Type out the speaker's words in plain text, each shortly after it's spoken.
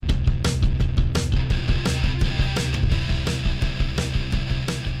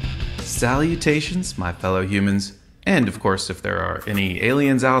Salutations, my fellow humans, and of course, if there are any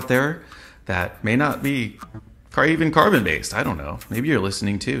aliens out there that may not be even carbon-based, I don't know. Maybe you're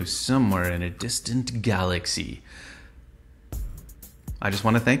listening too, somewhere in a distant galaxy. I just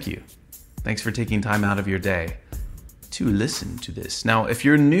want to thank you. Thanks for taking time out of your day to listen to this. Now, if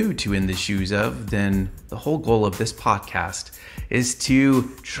you're new to In the Shoes Of, then the whole goal of this podcast is to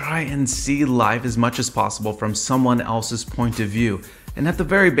try and see life as much as possible from someone else's point of view. And at the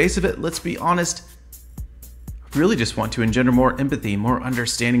very base of it, let's be honest, I really just want to engender more empathy, more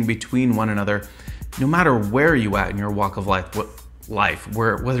understanding between one another, no matter where you at in your walk of life,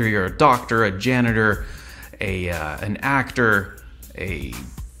 whether you're a doctor, a janitor, an actor, a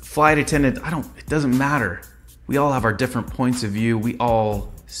flight attendant, it doesn't matter. We all have our different points of view. We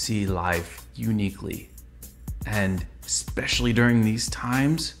all see life uniquely. And especially during these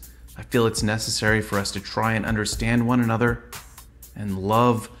times, I feel it's necessary for us to try and understand one another and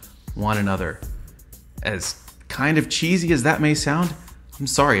love one another. As kind of cheesy as that may sound, I'm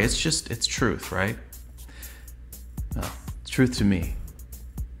sorry, it's truth, right? Well, it's truth to me.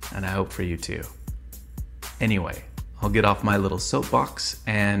 And I hope for you too. Anyway, I'll get off my little soapbox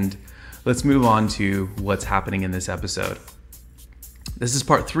and let's move on to what's happening in this episode. This is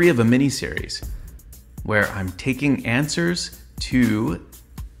part 3 of a mini-series where I'm taking answers to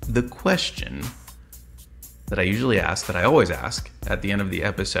the question that I usually ask, that I always ask at the end of the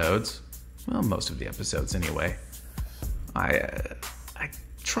episodes. Well, most of the episodes anyway. I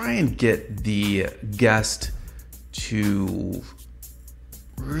try and get the guest to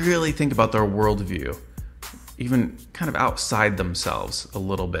really think about their worldview, even kind of outside themselves a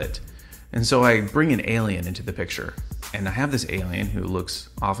little bit. And so I bring an alien into the picture, and I have this alien who looks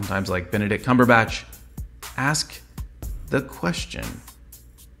oftentimes like Benedict Cumberbatch ask the question,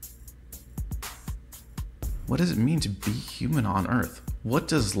 what does it mean to be human on Earth? What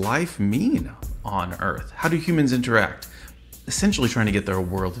does life mean on Earth? How do humans interact? Essentially trying to get their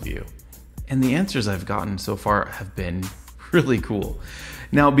worldview. And the answers I've gotten so far have been really cool.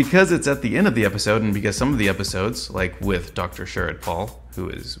 Now, because it's at the end of the episode, and because some of the episodes, like with Dr. Sherrod Paul, who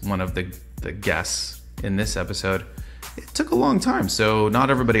is one of the guests in this episode, it took a long time, so not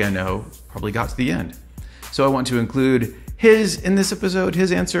everybody I know probably got to the end. So I want to include in this episode,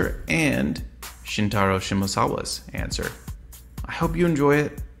 his answer, and Shintaro Shimosawa's answer. I hope you enjoy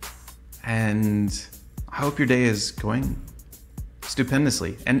it, and I hope your day is going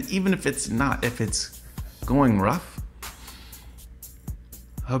stupendously. And even if it's not, if it's going rough,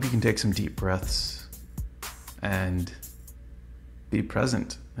 I hope you can take some deep breaths and be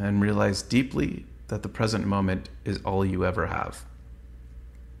present and realize deeply that the present moment is all you ever have.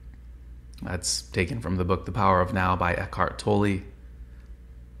 That's taken from the book The Power of Now by Eckhart Tolle.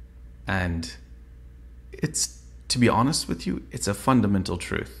 And it's, to be honest with you, it's a fundamental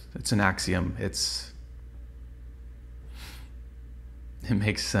truth. It's an axiom. It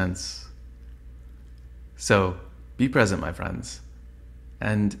makes sense. So be present, my friends,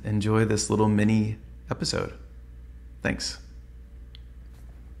 and enjoy this little mini episode. Thanks.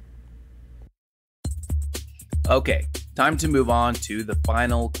 Okay, time to move on to the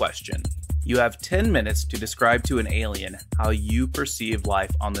final question. You have 10 minutes to describe to an alien how you perceive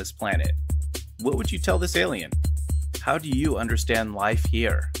life on this planet. What would you tell this alien? How do you understand life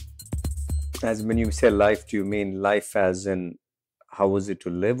here? As when you say life, do you mean life as in how was it to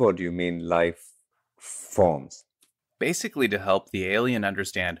live, or do you mean life forms? Basically to help the alien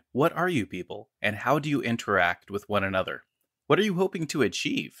understand, what are you people and how do you interact with one another? What are you hoping to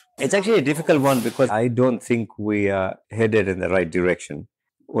achieve? It's actually a difficult one because I don't think we are headed in the right direction.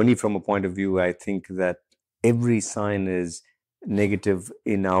 Only from a point of view, I think that every sign is negative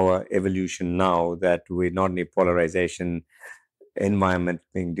in our evolution now, that we're not in polarization, environment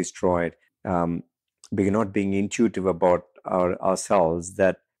being destroyed, we're not being intuitive about ourselves,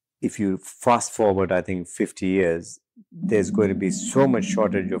 that if you fast forward, I think 50 years, there's going to be so much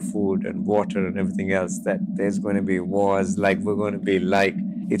shortage of food and water and everything else that there's going to be wars,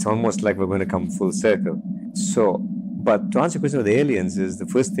 it's almost like we're going to come full circle. So, but to answer the question of the aliens is, the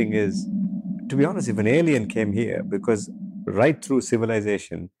first thing is, to be honest, if an alien came here, because right through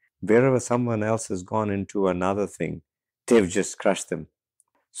civilization, wherever someone else has gone into another thing, they've just crushed them.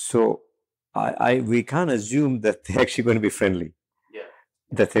 So we can't assume that they're actually going to be friendly.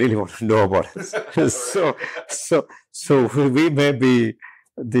 That they really want to know about us. so we may be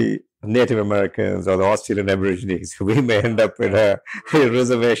the Native Americans or the Australian Aborigines. We may end up in a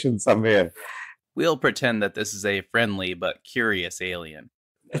reservation somewhere. We'll pretend that this is a friendly but curious alien.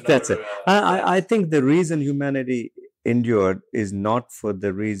 That's it. I think the reason humanity endured is not for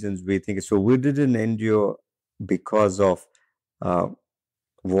the reasons we think. So we didn't endure because of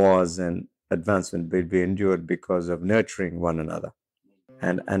wars and advancement, but we endured because of nurturing one another.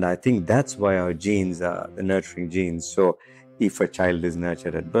 And I think that's why our genes are the nurturing genes. So if a child is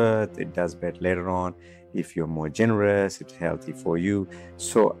nurtured at birth, it does better later on. If you're more generous, it's healthy for you.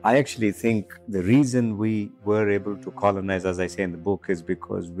 So I actually think the reason we were able to colonize, as I say in the book, is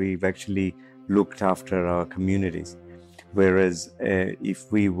because we've actually looked after our communities. Whereas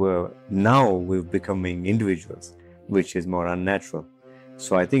if we were now, we're becoming individuals, which is more unnatural.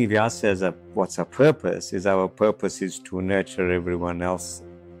 So I think if you ask us what's our purpose, is our purpose is to nurture everyone else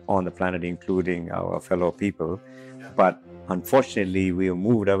on the planet, including our fellow people. But unfortunately, we have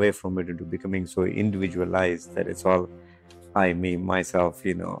moved away from it into becoming so individualized that it's all I, me, myself,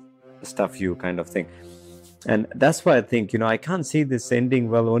 stuff you kind of thing. And that's why I think, I can't see this ending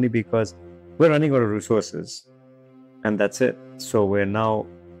well only because we're running out of resources and that's it. So we're now,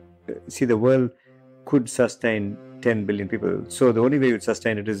 see, the world could sustain 10 billion people. So the only way you would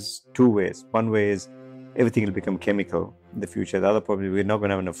sustain it is two ways. One way is everything will become chemical in the future. The other problem is we're not going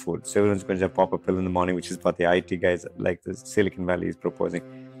to have enough food. So everyone's going to just pop a pill in the morning, which is what the IT guys like the Silicon Valley is proposing.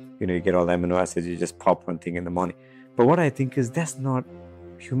 You get all the amino acids, you just pop one thing in the morning. But what I think is that's not,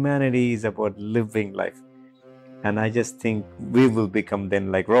 humanity is about living life. And I just think we will become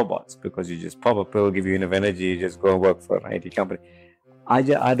then like robots because you just pop a pill, give you enough energy, you just go work for an IT company.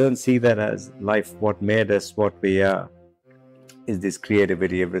 I don't see that as life. What made us what we are is this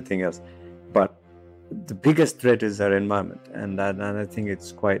creativity, everything else. But the biggest threat is our environment. And I think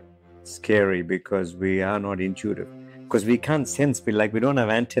it's quite scary because we are not intuitive. Because we can't sense, we don't have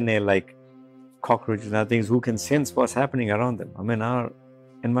antennae like cockroaches and other things who can sense what's happening around them. I mean, our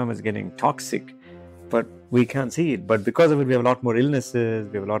environment is getting toxic, but we can't see it. But because of it, we have a lot more illnesses,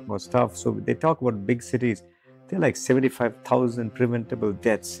 we have a lot more stuff. So they talk about big cities. There are like 75,000 preventable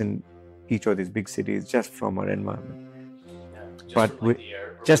deaths in each of these big cities just from our environment.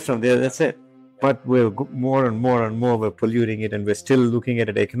 Just from there, that's it. But we're more and more and more, we're polluting it, and we're still looking at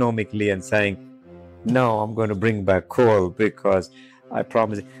it economically and saying, no, I'm going to bring back coal because I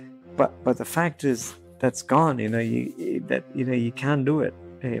promise it. But the fact is that's gone. You can't do it.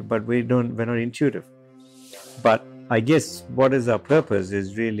 But we're not intuitive. But I guess what is our purpose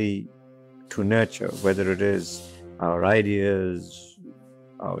is really to nurture, whether it is our ideas,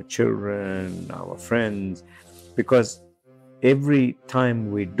 our children, our friends, because every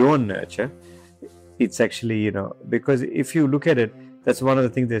time we don't nurture, it's actually, because if you look at it, that's one of the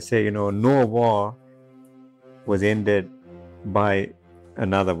things they say, no war was ended by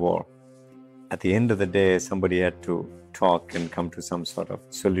another war. At the end of the day, somebody had to talk and come to some sort of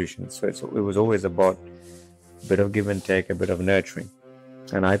solution. So it was always about a bit of give and take, a bit of nurturing.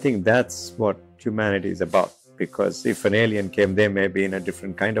 And I think that's what humanity is about. Because if an alien came, they may be in a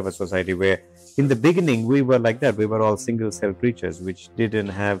different kind of a society where in the beginning we were like that. We were all single-cell creatures which didn't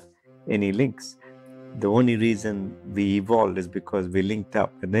have any links. The only reason we evolved is because we linked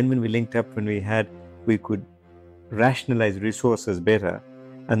up. And then when we linked up, we could rationalize resources better.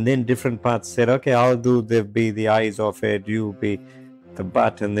 And then different parts said, okay, I'll be the eyes of it, you be the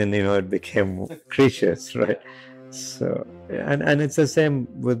butt, and then, it became creatures, right? So, and it's the same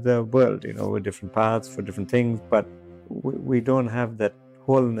with the world, with different paths for different things, but we don't have that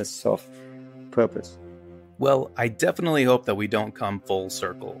wholeness of purpose. Well, I definitely hope that we don't come full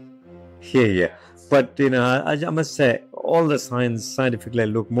circle. Yeah. But, I must say, all the scientifically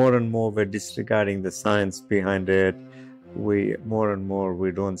look more and more, we're disregarding the science behind it. More and more,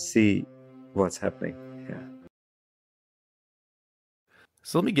 we don't see what's happening. Yeah.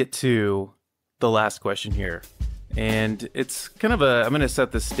 So let me get to the last question here. And it's kind of I'm going to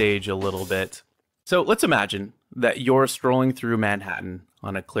set the stage a little bit. So let's imagine that you're strolling through Manhattan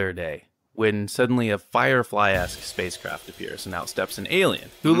on a clear day when suddenly a Firefly-esque spacecraft appears and out steps an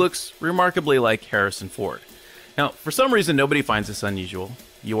alien who looks remarkably like Harrison Ford. Now, for some reason, nobody finds this unusual.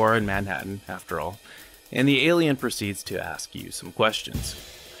 You are in Manhattan, after all. And the alien proceeds to ask you some questions.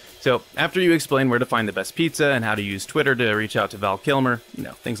 So, after you explain where to find the best pizza and how to use Twitter to reach out to Val Kilmer,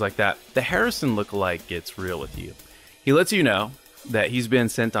 things like that, the Harrison lookalike gets real with you. He lets you know that he's been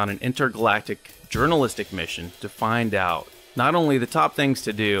sent on an intergalactic journalistic mission to find out not only the top things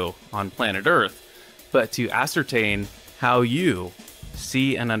to do on planet Earth, but to ascertain how you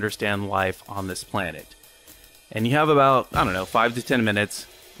see and understand life on this planet. And you have about, 5 to 10 minutes.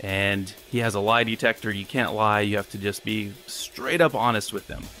 And he has a lie detector. You can't lie. You have to just be straight up honest with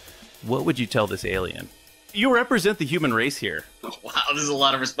him. What would you tell this alien? You represent the human race here. Oh, wow, this is a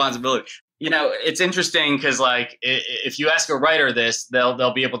lot of responsibility. It's interesting because, if you ask a writer this,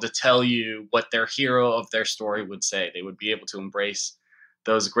 they'll be able to tell you what their hero of their story would say. They would be able to embrace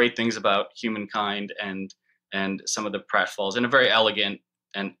those great things about humankind and some of the pratfalls in a very elegant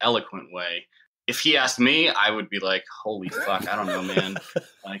and eloquent way. If he asked me, I would be like, holy fuck, I don't know, man.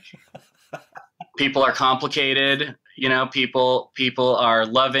 Like, people are complicated, you know, people are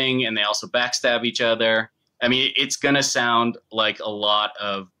loving and they also backstab each other. I mean, it's going to sound like a lot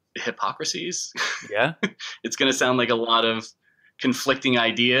of hypocrisies. Yeah. It's going to sound like a lot of conflicting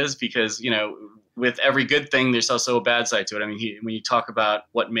ideas because, you know, with every good thing, there's also a bad side to it. I mean, when you talk about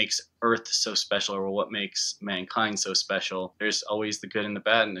what makes Earth so special or what makes mankind so special, there's always the good and the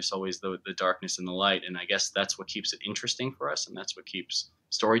bad, and there's always the darkness and the light. And I guess that's what keeps it interesting for us, and that's what keeps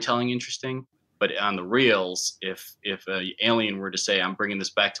storytelling interesting. But on the reels, if an alien were to say, "I'm bringing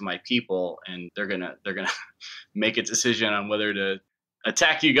this back to my people," and they're gonna make a decision on whether to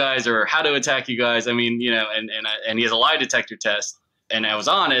attack you guys or how to attack you guys, I mean, you know, and he has a lie detector test. And I was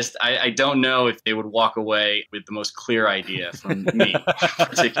honest, I don't know if they would walk away with the most clear idea from me in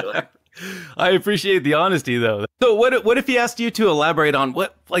particular. I appreciate the honesty, though. So what if he asked you to elaborate on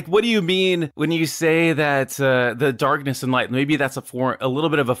what do you mean when you say that the darkness and light? Maybe that's a little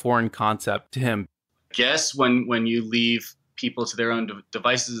bit of a foreign concept to him. I guess when you leave people to their own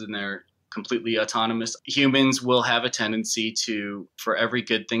devices and they're completely autonomous, humans will have a tendency to, for every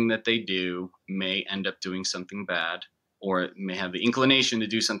good thing that they do, may end up doing something bad, or may have the inclination to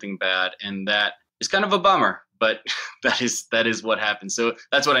do something bad, and that is kind of a bummer, but that is what happens. So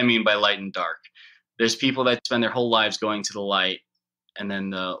that's what I mean by light and dark. There's people that spend their whole lives going to the light, and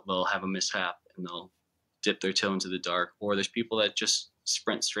then they'll have a mishap, and they'll dip their toe into the dark. Or there's people that just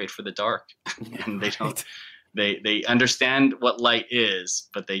sprint straight for the dark, and they don't. They understand what light is,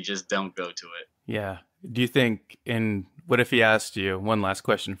 but they just don't go to it. Yeah. Do you think, what if he asked you one last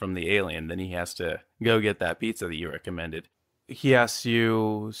question from the alien, then he has to go get that pizza that you recommended. He asks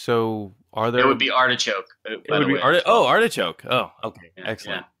you, so are there... It would be artichoke. It would be artichoke. Oh, okay. Yeah,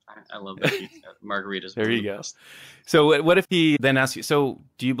 excellent. Yeah. I love that pizza. Margaritas. There you go. So what if he then asks you, so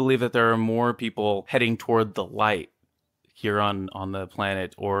do you believe that there are more people heading toward the light here on the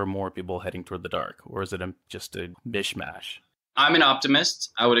planet, or more people heading toward the dark? Or is it just a mishmash? I'm an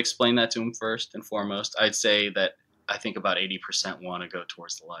optimist. I would explain that to him first and foremost. I'd say that I think about 80% want to go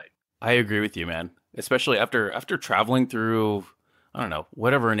towards the light. I agree with you, man. Especially after traveling through, I don't know,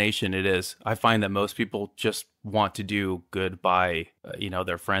 whatever nation it is, I find that most people just want to do good by,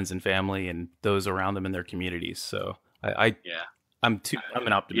 their friends and family and those around them in their communities. So I'm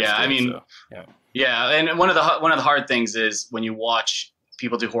an optimist. Yeah, I mean, yeah. And one of the hard things is when you watch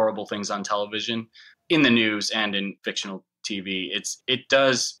people do horrible things on television, in the news and in fictional TV, it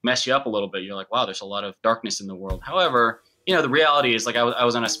does mess you up a little bit. You're like, wow, there's a lot of darkness in the world. However, the reality is, like, I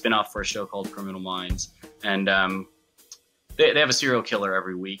was on a spin-off for a show called Criminal Minds, and they have a serial killer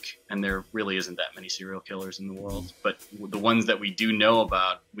every week, and there really isn't that many serial killers in the world. But the ones that we do know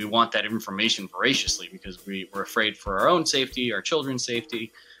about, we want that information voraciously because we're afraid for our own safety, our children's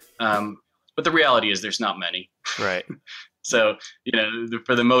safety. But the reality is there's not many. Right. So,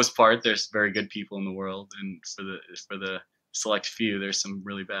 for the most part, there's very good people in the world, and for the select few, there's some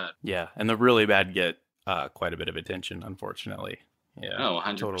really bad. Yeah, and the really bad get quite a bit of attention, unfortunately. Yeah. Oh,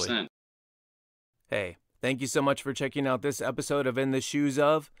 100%. Totally. Hey, thank you so much for checking out this episode of In the Shoes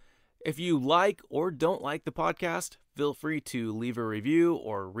Of. If you like or don't like the podcast, feel free to leave a review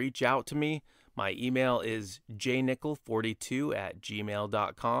or reach out to me. My email is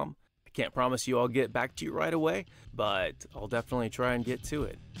jnickel42@gmail.com. Can't promise you I'll get back to you right away, but I'll definitely try and get to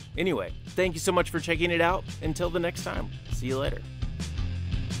it. Anyway, thank you so much for checking it out. Until the next time, see you later.